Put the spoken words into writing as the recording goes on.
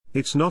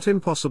It's not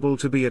impossible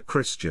to be a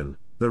Christian,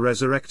 the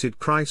resurrected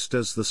Christ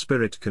as the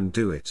Spirit can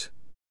do it.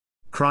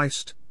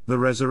 Christ, the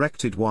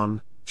resurrected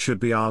one, should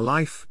be our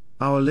life,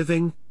 our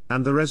living,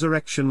 and the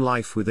resurrection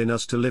life within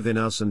us to live in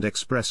us and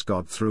express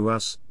God through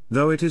us.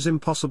 Though it is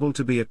impossible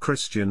to be a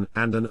Christian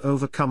and an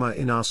overcomer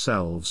in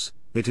ourselves,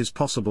 it is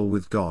possible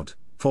with God,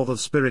 for the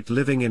Spirit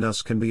living in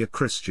us can be a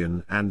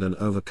Christian and an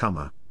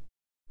overcomer.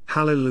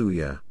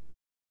 Hallelujah!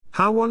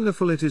 How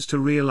wonderful it is to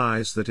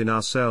realize that in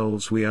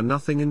ourselves we are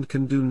nothing and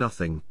can do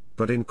nothing,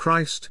 but in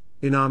Christ,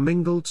 in our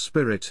mingled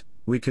Spirit,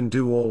 we can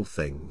do all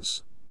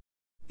things.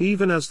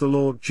 Even as the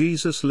Lord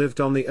Jesus lived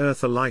on the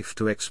earth a life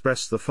to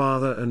express the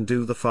Father and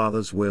do the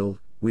Father's will,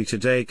 we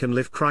today can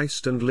live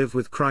Christ and live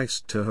with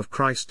Christ to have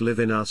Christ live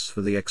in us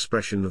for the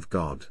expression of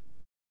God.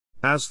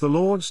 As the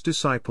Lord's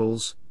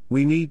disciples,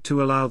 we need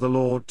to allow the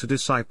Lord to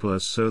disciple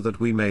us so that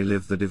we may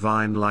live the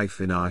divine life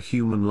in our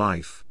human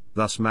life,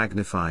 thus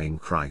magnifying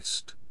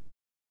Christ.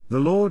 The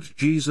Lord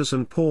Jesus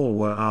and Paul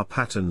were our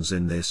patterns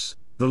in this.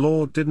 The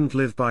Lord didn't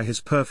live by his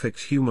perfect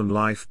human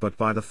life but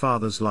by the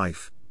Father's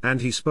life,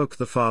 and he spoke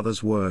the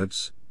Father's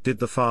words, did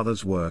the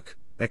Father's work,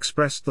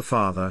 expressed the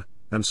Father,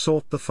 and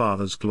sought the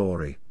Father's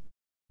glory.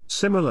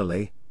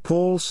 Similarly,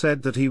 Paul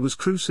said that he was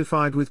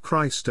crucified with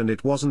Christ and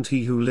it wasn't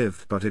he who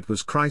lived but it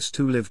was Christ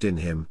who lived in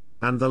him,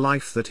 and the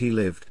life that he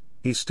lived,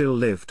 he still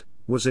lived,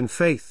 was in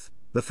faith,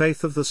 the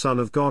faith of the Son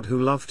of God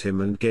who loved him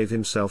and gave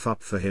himself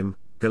up for him,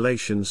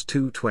 Galatians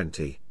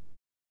 2:20.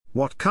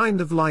 What kind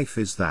of life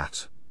is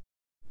that?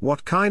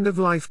 What kind of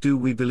life do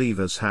we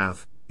believers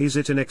have? Is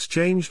it an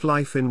exchanged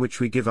life in which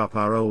we give up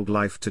our old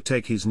life to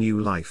take his new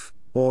life,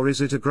 or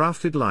is it a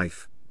grafted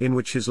life, in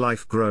which his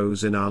life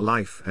grows in our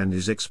life and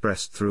is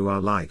expressed through our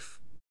life?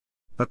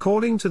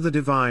 According to the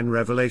divine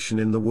revelation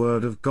in the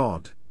Word of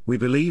God, we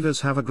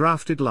believers have a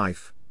grafted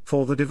life,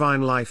 for the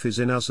divine life is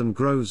in us and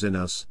grows in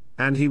us,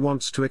 and he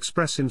wants to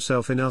express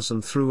himself in us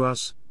and through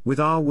us, with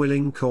our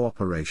willing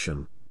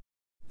cooperation.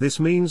 This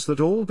means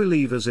that all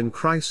believers in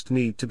Christ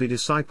need to be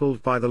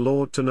discipled by the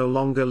Lord to no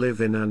longer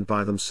live in and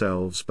by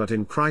themselves but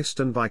in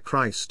Christ and by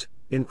Christ,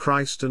 in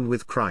Christ and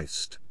with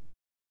Christ.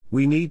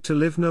 We need to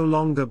live no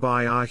longer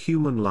by our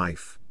human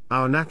life,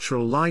 our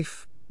natural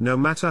life, no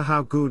matter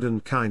how good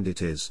and kind it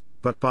is,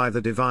 but by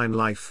the divine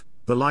life,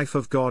 the life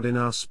of God in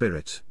our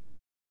spirit.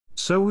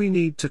 So we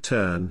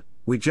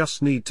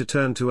just need to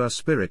turn to our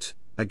spirit,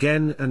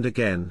 again and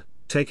again,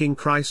 taking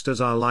Christ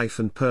as our life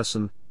and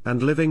person,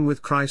 and living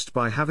with Christ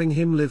by having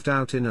him lived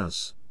out in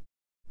us.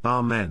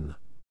 Amen.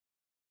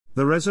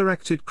 The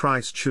resurrected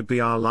Christ should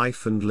be our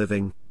life and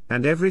living,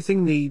 and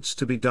everything needs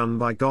to be done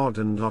by God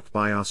and not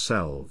by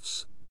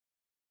ourselves.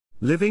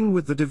 Living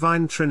with the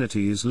Divine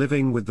Trinity is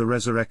living with the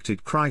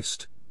resurrected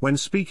Christ. When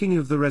speaking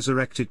of the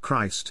resurrected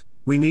Christ,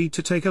 we need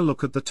to take a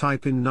look at the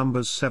type in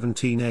Numbers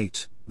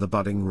 17:8, the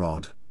budding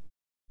rod.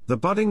 The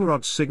budding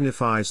rod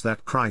signifies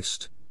that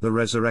Christ, the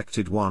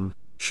resurrected one,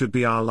 should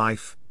be our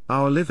life,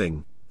 our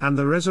living, and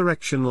the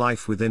resurrection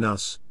life within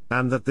us,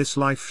 and that this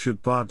life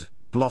should bud,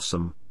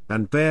 blossom,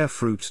 and bear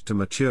fruit to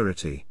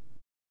maturity.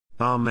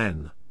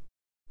 Amen.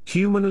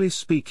 Humanly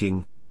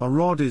speaking, a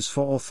rod is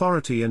for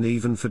authority and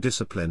even for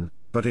discipline,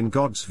 but in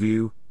God's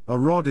view, a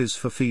rod is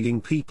for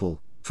feeding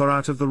people, for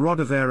out of the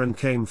rod of Aaron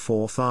came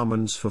forth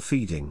almonds for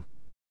feeding.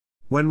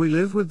 When we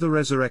live with the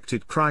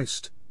resurrected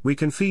Christ, we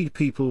can feed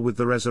people with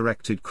the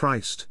resurrected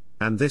Christ,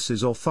 and this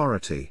is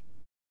authority.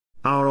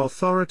 Our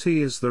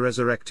authority is the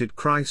resurrected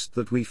Christ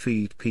that we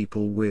feed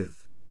people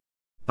with.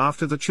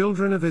 After the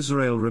children of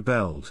Israel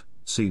rebelled,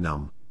 see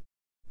Num.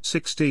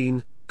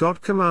 16,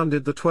 God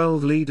commanded the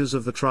 12 leaders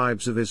of the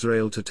tribes of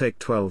Israel to take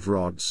 12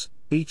 rods,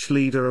 each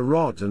leader a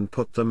rod, and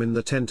put them in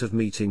the tent of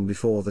meeting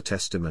before the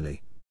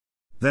testimony.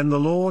 Then the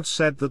Lord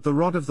said that the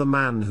rod of the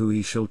man who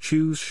he shall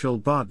choose shall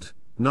bud,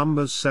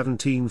 Numbers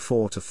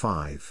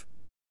 17:4-5.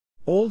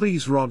 All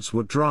these rods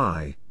were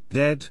dry,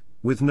 dead,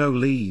 with no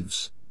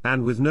leaves,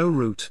 and with no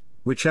root.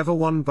 Whichever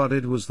one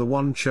budded was the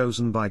one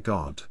chosen by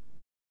God.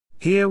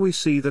 Here we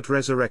see that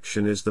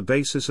resurrection is the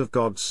basis of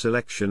God's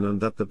selection and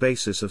that the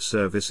basis of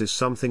service is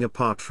something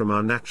apart from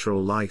our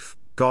natural life.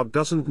 God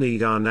doesn't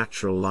need our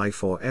natural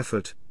life or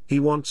effort, he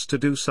wants to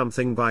do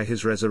something by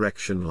his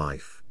resurrection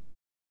life.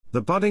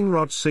 The budding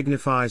rod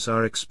signifies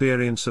our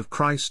experience of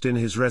Christ in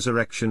his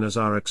resurrection as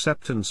our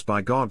acceptance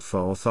by God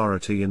for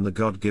authority in the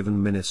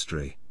God-given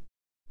ministry.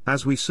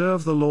 As we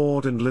serve the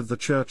Lord and live the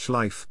church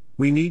life,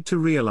 we need to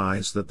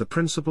realize that the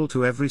principle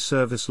to every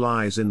service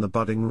lies in the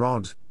budding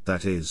rod,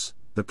 that is,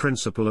 the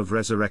principle of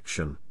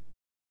resurrection.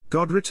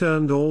 God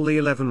returned all the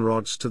 11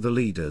 rods to the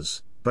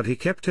leaders, but he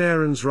kept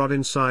Aaron's rod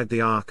inside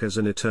the ark as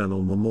an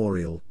eternal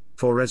memorial,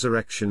 for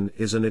resurrection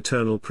is an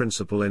eternal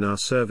principle in our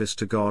service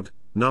to God,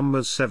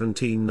 Numbers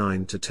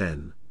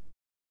 17:9-10.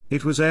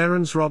 It was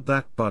Aaron's rod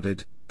that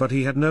budded, but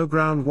he had no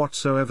ground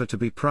whatsoever to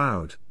be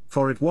proud,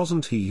 for it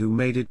wasn't he who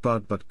made it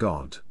bud but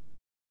God.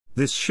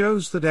 This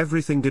shows that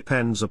everything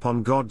depends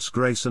upon God's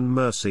grace and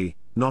mercy,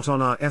 not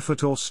on our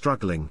effort or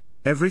struggling.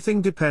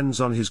 Everything depends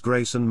on his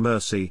grace and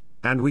mercy,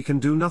 and we can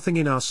do nothing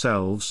in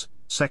ourselves,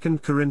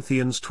 2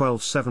 Corinthians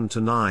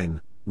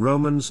 12:7-9,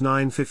 Romans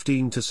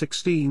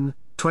 9:15-16,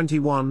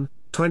 21,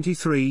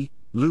 23,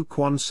 Luke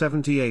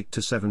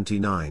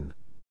 1:78-79.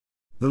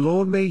 The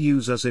Lord may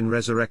use us in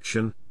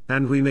resurrection,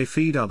 and we may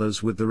feed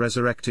others with the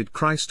resurrected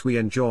Christ we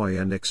enjoy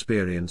and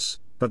experience,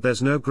 but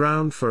there's no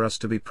ground for us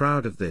to be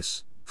proud of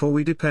this, for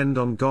we depend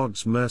on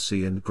God's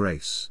mercy and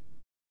grace.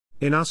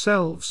 In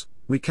ourselves,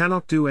 we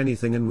cannot do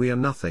anything and we are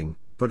nothing,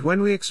 but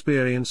when we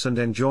experience and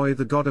enjoy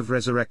the God of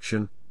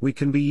resurrection, we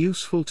can be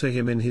useful to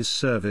Him in His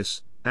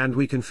service, and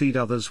we can feed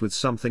others with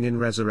something in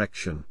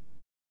resurrection.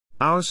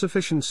 Our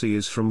sufficiency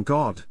is from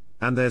God,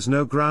 and there's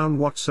no ground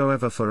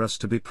whatsoever for us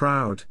to be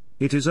proud.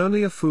 It is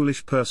only a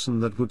foolish person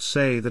that would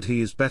say that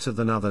he is better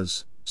than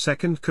others.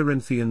 2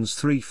 Corinthians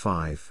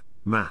 3:5,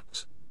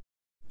 Matt.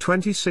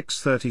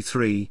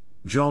 26:33,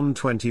 John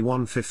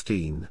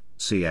 21:15,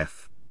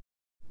 cf.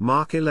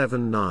 Mark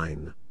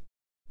 11:9.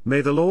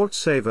 May the Lord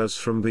save us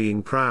from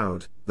being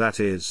proud, that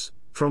is,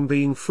 from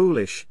being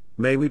foolish.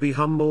 May we be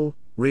humble,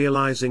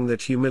 realizing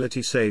that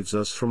humility saves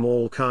us from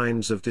all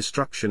kinds of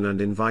destruction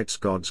and invites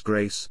God's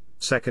grace.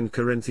 2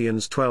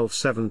 Corinthians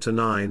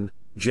 12:7-9,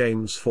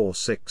 James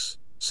 4:6,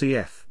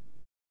 cf.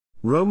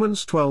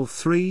 Romans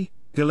 12:3,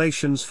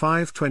 Galatians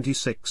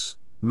 5:26,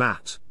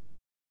 Matt.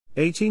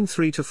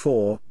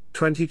 18:3-4,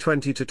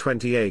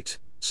 20:20-28,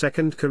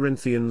 2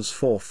 Corinthians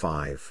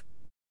 4:5.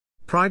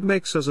 Pride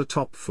makes us a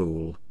top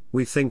fool.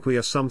 We think we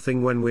are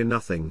something when we're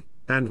nothing,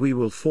 and we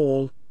will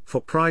fall, for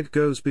pride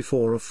goes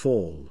before a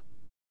fall.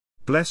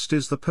 Blessed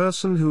is the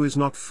person who is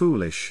not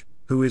foolish,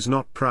 who is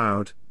not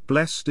proud.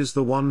 Blessed is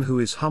the one who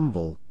is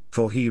humble,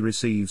 for he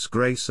receives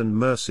grace and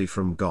mercy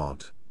from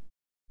God.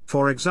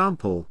 For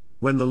example,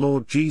 when the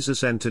Lord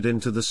Jesus entered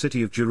into the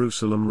city of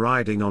Jerusalem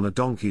riding on a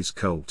donkey's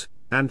colt,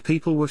 and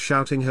people were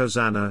shouting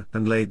Hosanna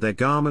and laid their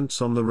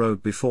garments on the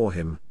road before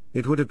him,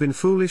 it would have been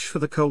foolish for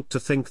the colt to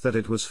think that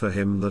it was for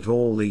him that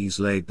all these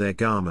laid their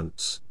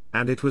garments,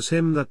 and it was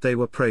him that they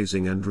were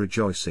praising and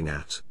rejoicing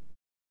at.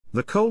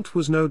 The colt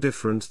was no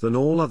different than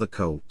all other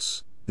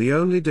colts. The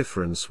only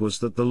difference was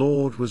that the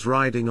Lord was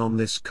riding on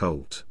this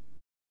colt.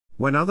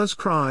 When others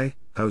cry,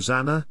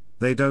 Hosanna,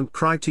 they don't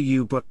cry to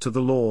you but to the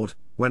Lord.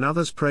 When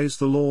others praise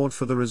the Lord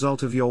for the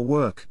result of your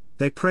work,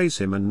 they praise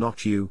Him and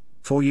not you,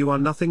 for you are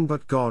nothing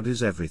but God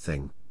is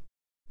everything.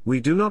 We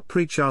do not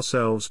preach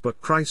ourselves but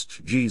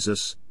Christ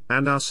Jesus,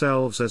 and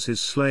ourselves as His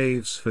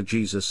slaves for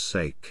Jesus'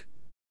 sake.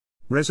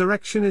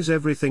 Resurrection is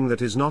everything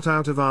that is not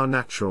out of our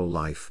natural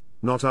life,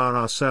 not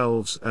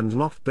ourselves and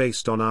not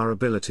based on our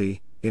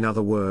ability. In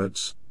other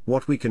words,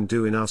 what we can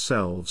do in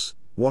ourselves,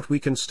 what we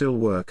can still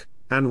work,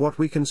 and what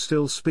we can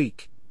still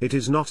speak. It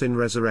is not in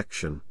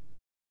resurrection.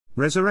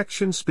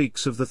 Resurrection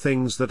speaks of the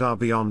things that are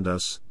beyond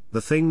us,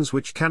 the things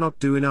which cannot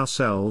do in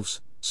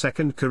ourselves.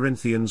 2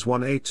 Corinthians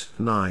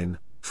 1:8-9,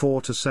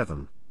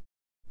 4-7.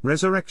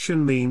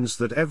 Resurrection means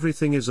that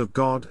everything is of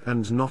God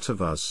and not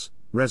of us.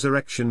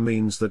 Resurrection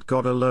means that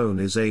God alone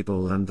is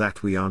able and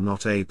that we are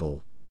not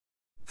able.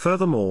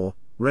 Furthermore,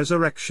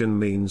 resurrection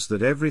means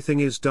that everything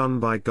is done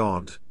by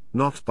God,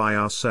 not by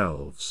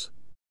ourselves.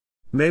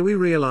 May we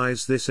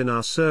realize this in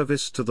our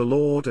service to the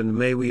Lord, and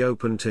may we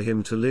open to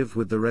Him to live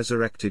with the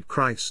resurrected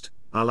Christ,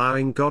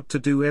 allowing God to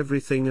do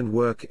everything and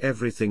work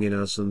everything in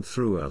us and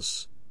through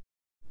us.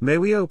 May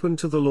we open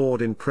to the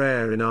Lord in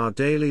prayer in our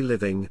daily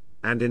living,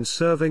 and in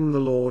serving the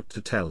Lord to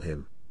tell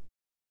Him,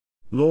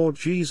 Lord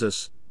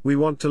Jesus, we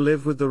want to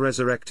live with the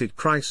resurrected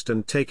Christ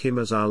and take Him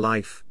as our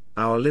life,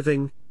 our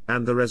living,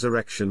 and the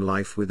resurrection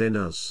life within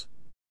us.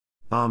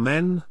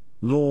 Amen.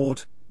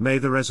 Lord, may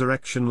the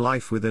resurrection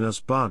life within us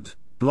bud,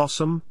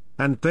 blossom,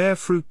 and bear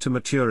fruit to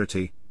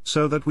maturity,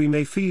 so that we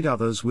may feed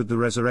others with the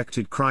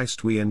resurrected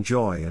Christ we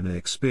enjoy and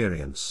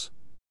experience.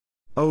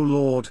 O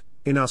Lord,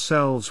 in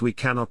ourselves we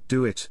cannot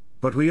do it,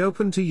 but we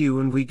open to You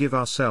and we give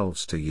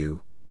ourselves to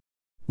You.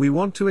 We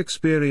want to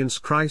experience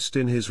Christ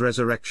in His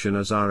resurrection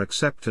as our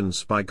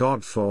acceptance by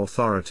God for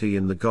authority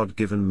in the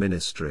God-given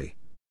ministry.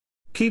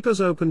 Keep us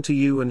open to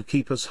You and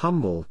keep us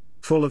humble,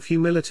 full of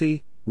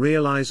humility,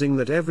 realizing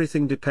that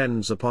everything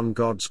depends upon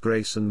God's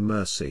grace and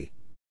mercy.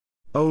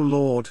 O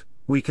Lord,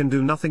 we can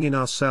do nothing in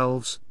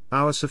ourselves,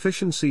 our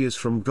sufficiency is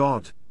from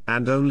God,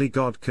 and only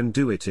God can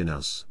do it in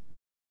us.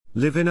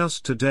 Live in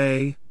us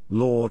today,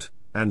 Lord,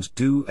 and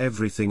do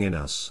everything in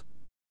us.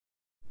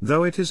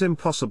 Though it is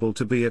impossible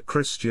to be a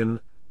Christian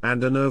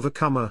and an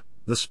overcomer,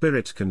 the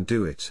Spirit can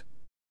do it.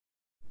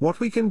 What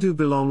we can do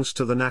belongs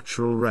to the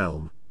natural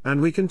realm, and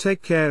we can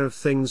take care of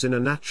things in a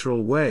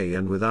natural way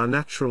and with our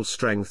natural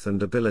strength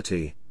and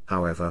ability.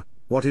 However,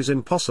 what is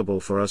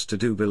impossible for us to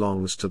do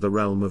belongs to the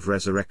realm of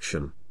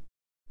resurrection.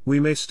 We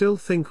may still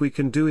think we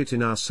can do it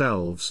in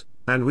ourselves,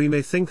 and we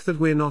may think that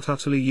we're not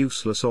utterly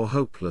useless or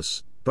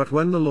hopeless, but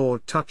when the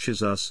Lord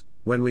touches us,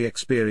 when we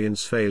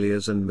experience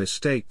failures and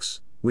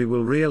mistakes, we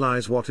will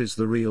realize what is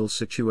the real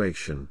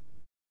situation.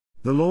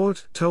 The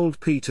Lord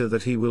told Peter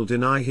that he will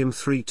deny Him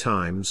 3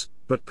 times,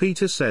 but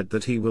Peter said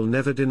that he will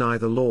never deny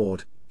the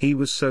Lord. He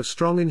was so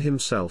strong in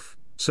himself,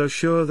 so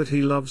sure that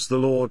he loves the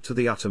Lord to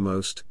the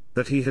uttermost,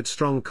 that he had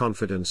strong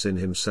confidence in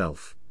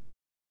himself.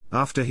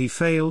 After he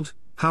failed,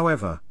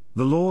 however,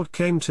 the Lord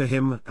came to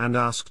him and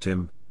asked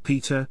him,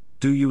 "Peter,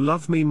 do you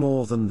love me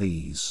more than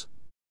these?"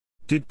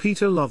 Did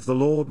Peter love the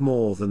Lord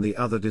more than the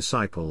other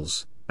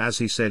disciples, as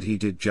he said he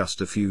did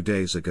just a few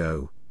days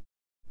ago?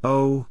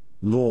 Oh,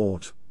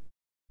 Lord!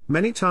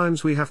 Many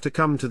times we have to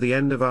come to the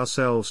end of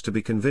ourselves to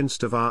be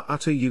convinced of our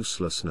utter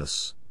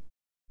uselessness.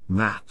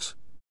 Matt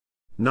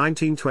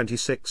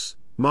 19:26,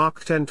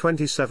 Mark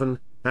 10:27,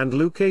 and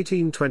Luke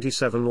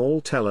 18:27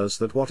 all tell us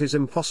that what is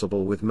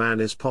impossible with man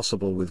is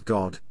possible with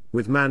God.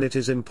 With man it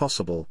is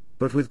impossible,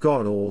 but with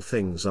God all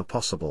things are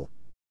possible.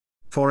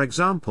 For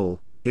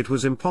example, it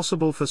was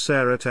impossible for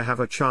Sarah to have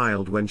a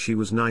child when she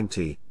was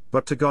 90,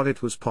 but to God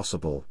it was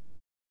possible.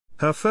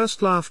 Her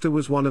first laughter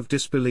was one of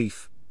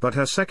disbelief, but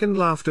her second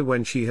laughter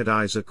when she had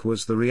Isaac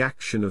was the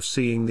reaction of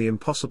seeing the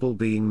impossible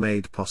being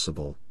made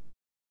possible.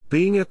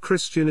 Being a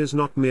Christian is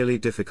not merely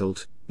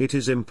difficult, it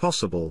is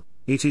impossible.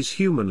 It is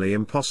humanly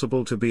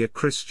impossible to be a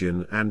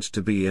Christian and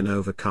to be an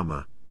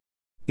overcomer.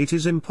 It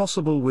is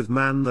impossible with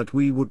man that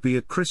we would be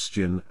a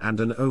Christian and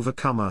an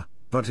overcomer,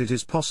 but it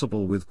is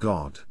possible with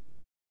God.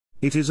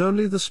 It is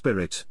only the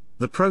Spirit,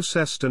 the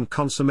processed and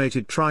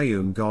consummated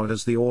triune God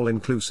as the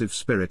all-inclusive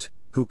Spirit,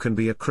 who can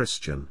be a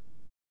Christian.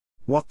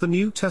 What the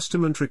New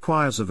Testament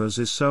requires of us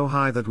is so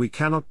high that we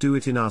cannot do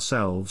it in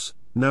ourselves,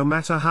 no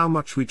matter how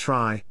much we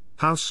try,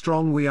 how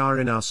strong we are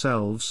in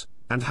ourselves,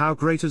 and how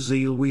great a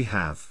zeal we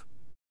have.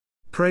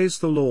 Praise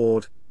the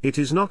Lord, it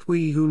is not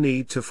we who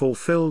need to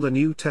fulfill the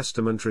New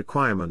Testament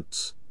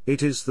requirements,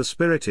 it is the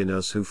Spirit in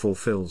us who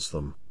fulfills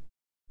them.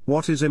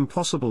 What is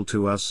impossible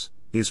to us,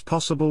 is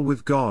possible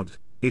with God.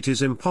 It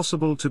is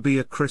impossible to be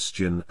a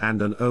Christian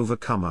and an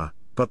overcomer,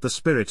 but the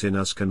Spirit in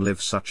us can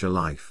live such a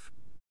life.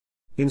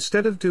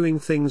 Instead of doing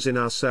things in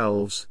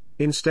ourselves,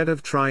 instead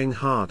of trying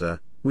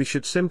harder, we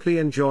should simply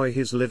enjoy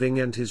His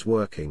living and His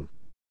working.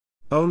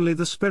 Only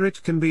the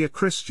Spirit can be a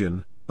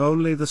Christian,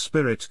 only the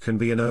Spirit can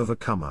be an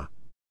overcomer.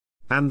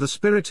 And the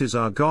Spirit is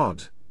our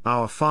God,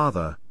 our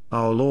Father,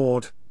 our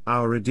Lord,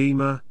 our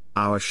Redeemer,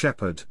 our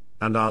Shepherd,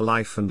 and our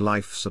life and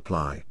life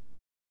supply.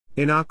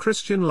 In our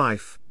Christian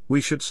life,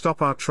 we should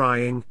stop our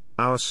trying,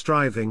 our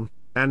striving,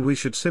 and we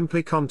should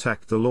simply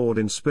contact the Lord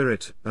in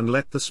spirit and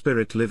let the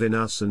Spirit live in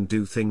us and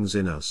do things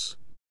in us.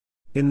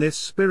 In this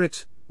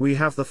Spirit, we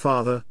have the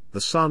Father,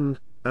 the Son,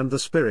 and the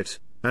Spirit,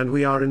 and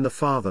we are in the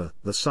Father,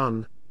 the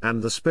Son,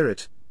 and the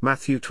Spirit,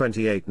 Matthew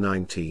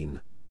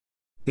 28:19.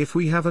 If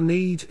we have a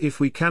need, if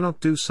we cannot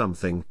do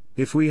something,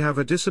 if we have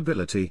a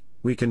disability,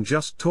 we can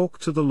just talk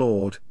to the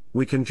Lord,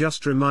 we can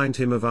just remind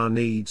Him of our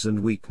needs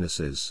and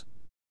weaknesses.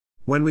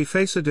 When we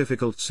face a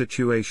difficult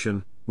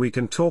situation, we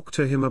can talk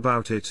to Him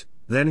about it,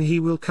 then He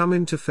will come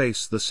in to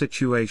face the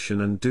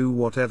situation and do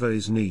whatever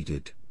is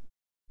needed.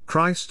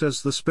 Christ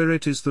as the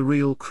Spirit is the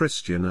real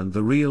Christian and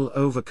the real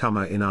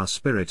overcomer in our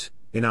spirit,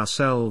 in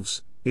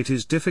ourselves. It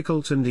is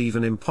difficult and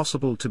even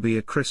impossible to be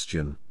a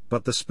Christian,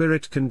 but the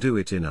Spirit can do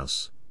it in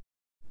us.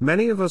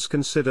 Many of us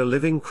consider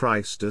living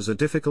Christ as a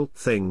difficult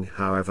thing.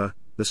 However,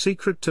 the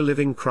secret to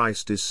living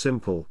Christ is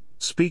simple: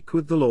 speak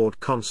with the Lord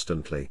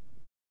constantly.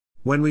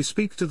 When we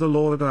speak to the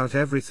Lord about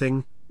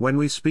everything, when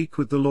we speak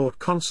with the Lord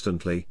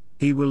constantly,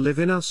 He will live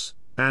in us,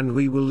 and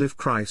we will live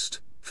Christ.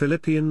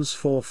 Philippians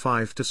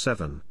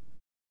 4:5-7.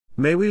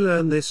 May we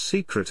learn this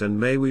secret and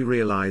may we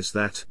realize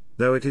that,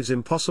 though it is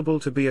impossible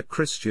to be a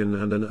Christian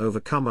and an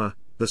overcomer,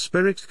 the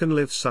Spirit can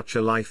live such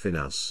a life in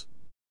us.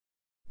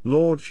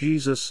 Lord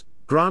Jesus,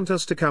 grant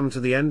us to come to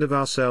the end of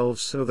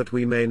ourselves so that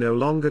we may no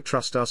longer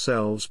trust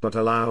ourselves but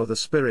allow the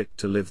Spirit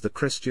to live the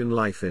Christian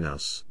life in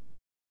us.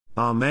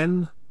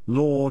 Amen.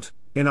 Lord,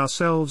 in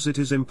ourselves it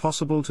is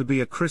impossible to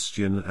be a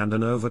Christian and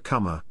an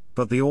overcomer,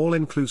 but the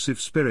all-inclusive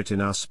Spirit in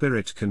our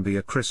spirit can be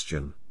a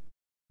Christian.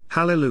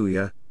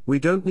 Hallelujah, we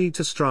don't need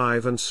to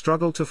strive and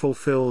struggle to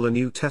fulfill the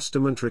New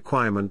Testament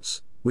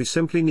requirements, we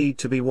simply need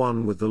to be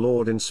one with the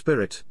Lord in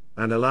spirit,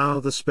 and allow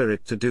the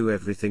Spirit to do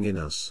everything in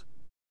us.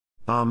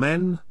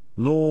 Amen.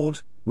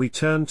 Lord, we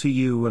turn to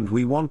You and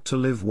we want to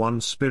live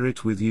one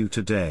spirit with You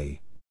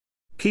today.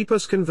 Keep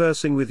us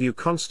conversing with You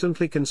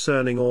constantly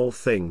concerning all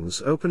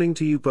things, opening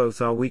to You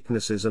both our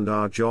weaknesses and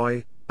our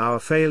joy, our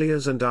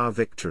failures and our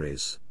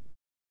victories.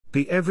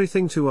 Be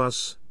everything to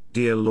us,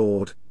 dear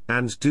Lord,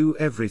 and do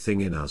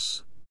everything in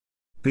us.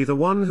 Be the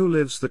one who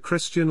lives the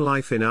Christian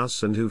life in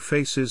us and who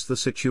faces the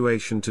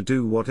situation to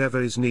do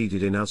whatever is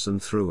needed in us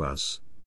and through us.